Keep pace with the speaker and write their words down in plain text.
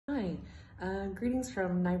Hi, greetings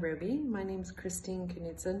from Nairobi. My name's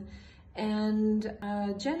Knudsen, and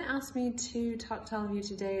Jen asked me to talk to all of you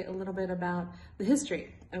today a little bit about the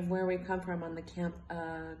history of where we come from on the camp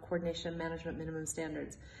coordination management minimum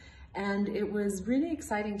standards. And it was really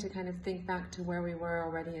exciting to kind of think back to where we were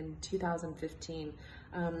already in 2015.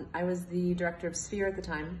 I was the director of Sphere at the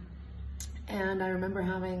time, and I remember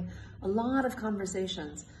having a lot of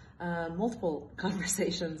conversations, multiple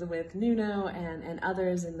conversations with Nuno and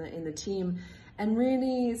others in the team, and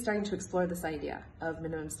really starting to explore this idea of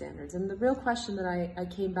minimum standards. And the real question that I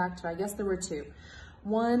came back to, I guess there were two.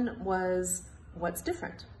 One was, what's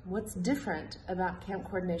different? What's different about camp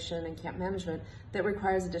coordination and camp management that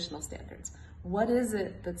requires additional standards? What is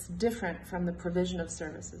it that's different from the provision of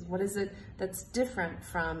services? What is it that's different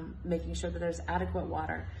from making sure that there's adequate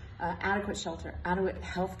water, adequate shelter, adequate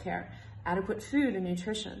health care, adequate food and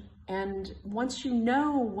nutrition? And once you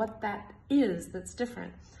know what that is that's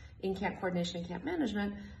different in camp coordination and camp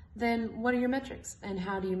management, then what are your metrics and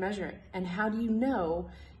how do you measure it? And how do you know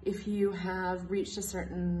if you have reached a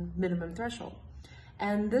certain minimum threshold?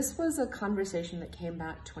 And this was a conversation that came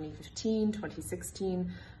back 2015,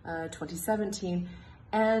 2016, 2017,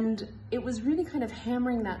 and it was really kind of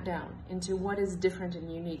hammering that down into what is different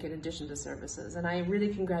and unique in addition to services. And I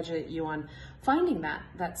really congratulate you on finding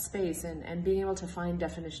that space and being able to find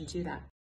definition to that.